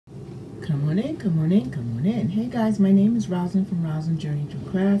Come on in, come on in, come on in. Hey guys, my name is Rosalind from Rosalind Journey to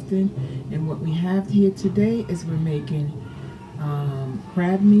Crafting, and what we have here today is we're making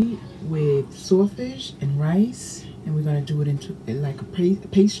crab meat with swordfish and rice, and we're going to do it into like a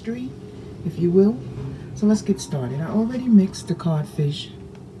pastry, if you will. So let's get started. I already mixed the codfish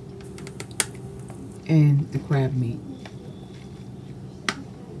and the crab meat.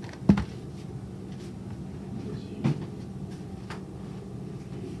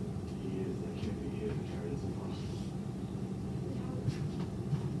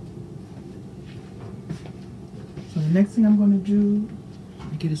 So the next thing I'm going to do,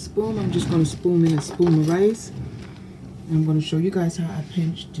 get a spoon. I'm just going to spoon in a spoon of rice. And I'm going to show you guys how I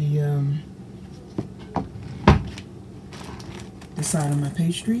pinch the side of my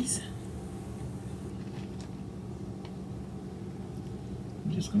pastries.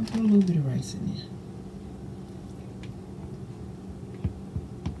 I'm just going to put a little bit of rice in there.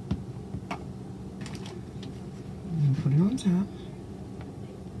 And put it on top.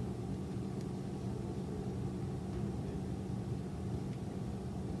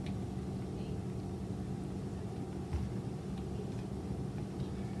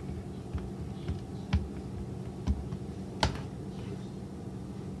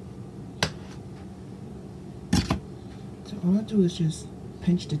 All I do is just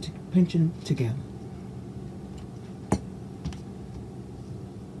pinch them together.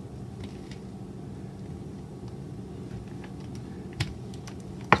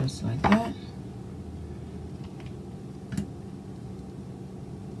 Just like that.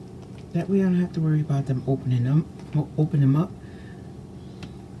 That way I don't have to worry about them opening them up.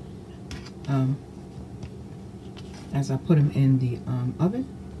 As I put them in the oven.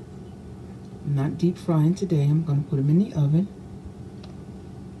 I'm not deep frying today. I'm going to put them in the oven.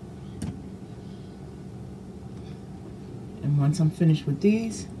 And once I'm finished with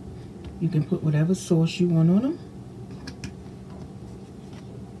these, you can put whatever sauce you want on them.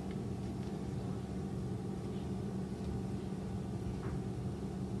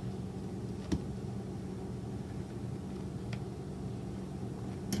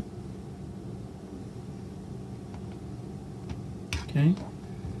 Okay.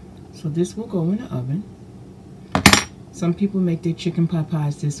 So this will go in the oven. Some people make their chicken pot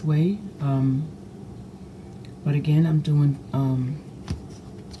pies this way, but again, I'm doing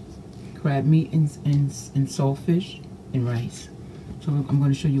crab meat and saltfish and rice. So I'm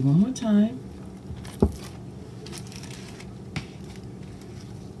going to show you one more time.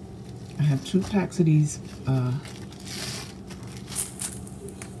 I have 2 packs of these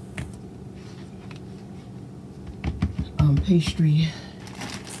pastry.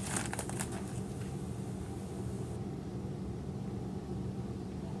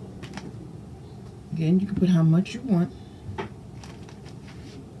 Again, you can put how much you want.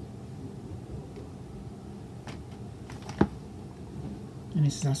 And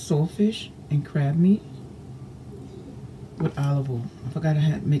this is our saltfish and crab meat with olive oil. I forgot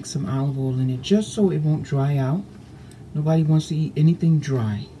to mix some olive oil in it just so it won't dry out. Nobody wants to eat anything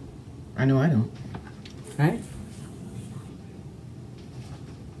dry. I know I don't. Right?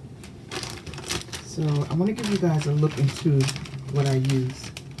 So I want to give you guys a look into what I use.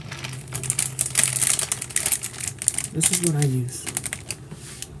 This is what I use.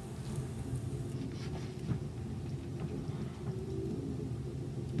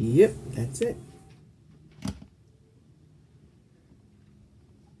 Yep, that's it.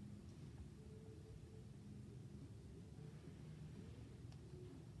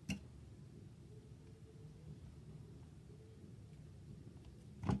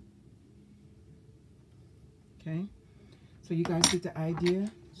 Okay, so you guys get the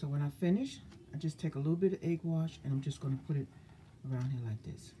idea. So when I finish, I just take a little bit of egg wash and I'm just going to put it around here like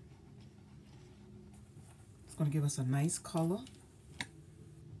this. It's going to give us a nice color.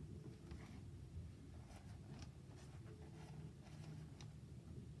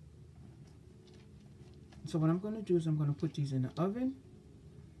 So what I'm going to do is I'm going to put these in the oven,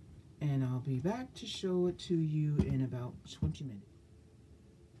 and I'll be back to show it to you in about 20 minutes.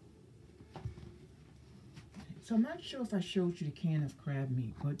 So I'm not sure if I showed you the can of crab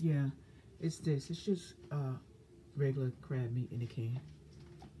meat, but yeah, it's this. It's just regular crab meat in a can.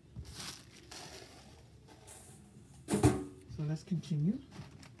 So let's continue.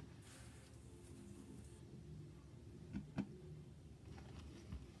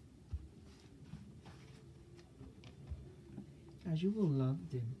 As you will love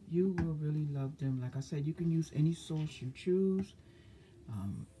them. You will really love them. Like I said, you can use any sauce you choose.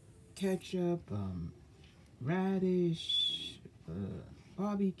 Ketchup, radish,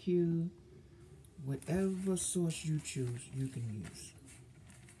 barbecue, whatever sauce you choose, you can use.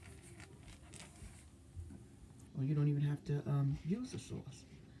 or you don't even have to use the sauce.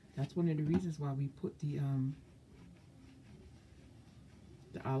 That's one of the reasons why we put the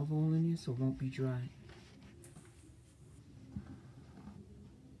olive oil in here, so it won't be dry.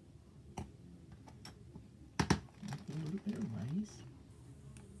 A little bit of rice.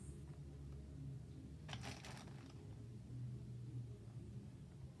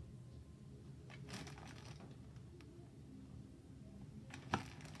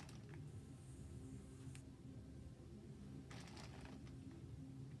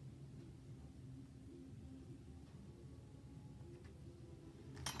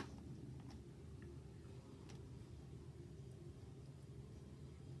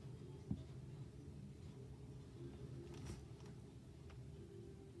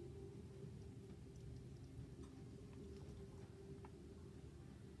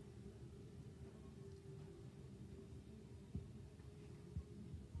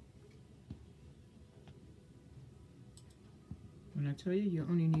 When I tell you, you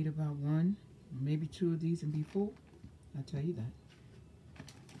only need about one, maybe two of these and be full, I tell you that.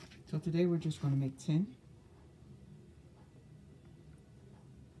 So today we're just going to make 10.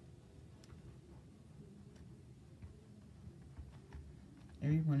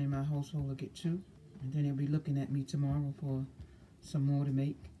 Everyone in my household will get 2, and then they'll be looking at me tomorrow for some more to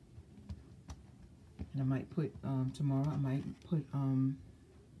make. And I might put, tomorrow I might put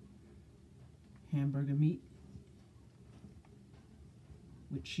hamburger meat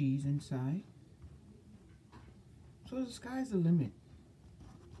with cheese inside. So the sky's the limit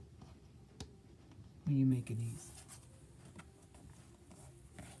when you're making these.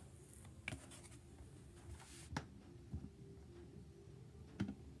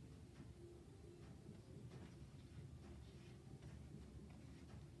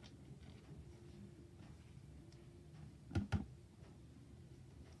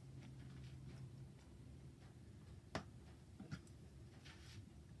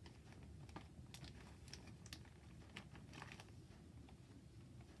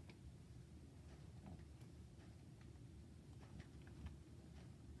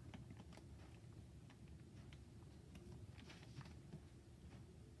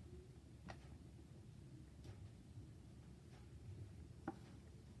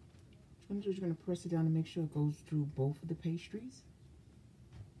 I'm just going to press it down to make sure it goes through both of the pastries.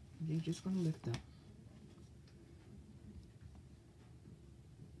 And you're just going to lift up.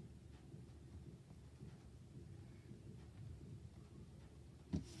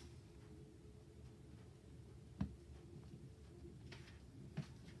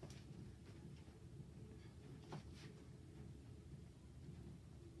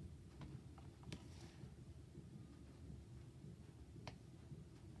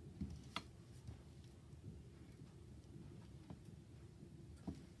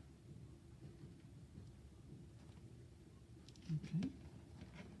 Okay,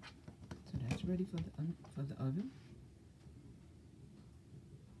 so that's ready for the oven.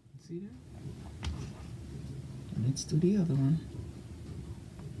 See that? And let's do the other one.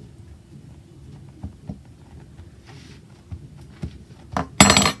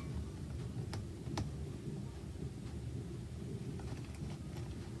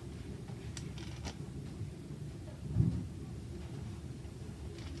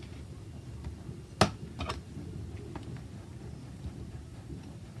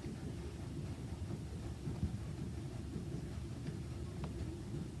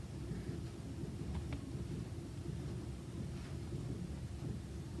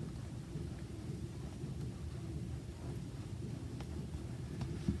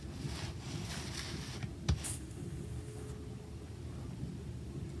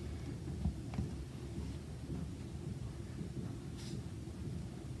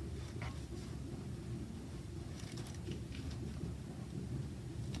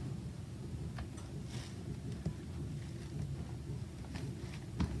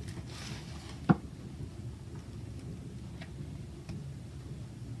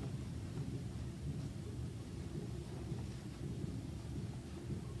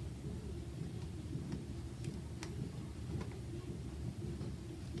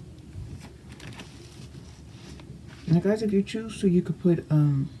 Now guys, if you choose to, you could put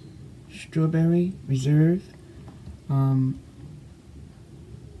strawberry reserve,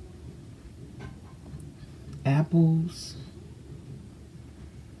 apples.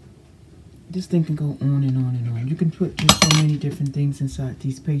 This thing can go on and on and on. You can put just so many different things inside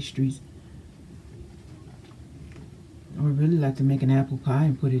these pastries. I would really like to make an apple pie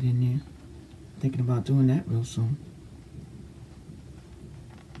and put it in there. Thinking about doing that real soon.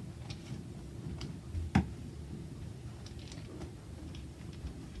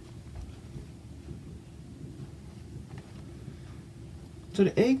 So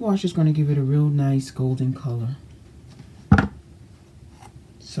the egg wash is going to give it a real nice golden color.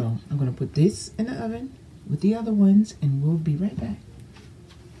 So I'm going to put this in the oven with the other ones, and we'll be right back.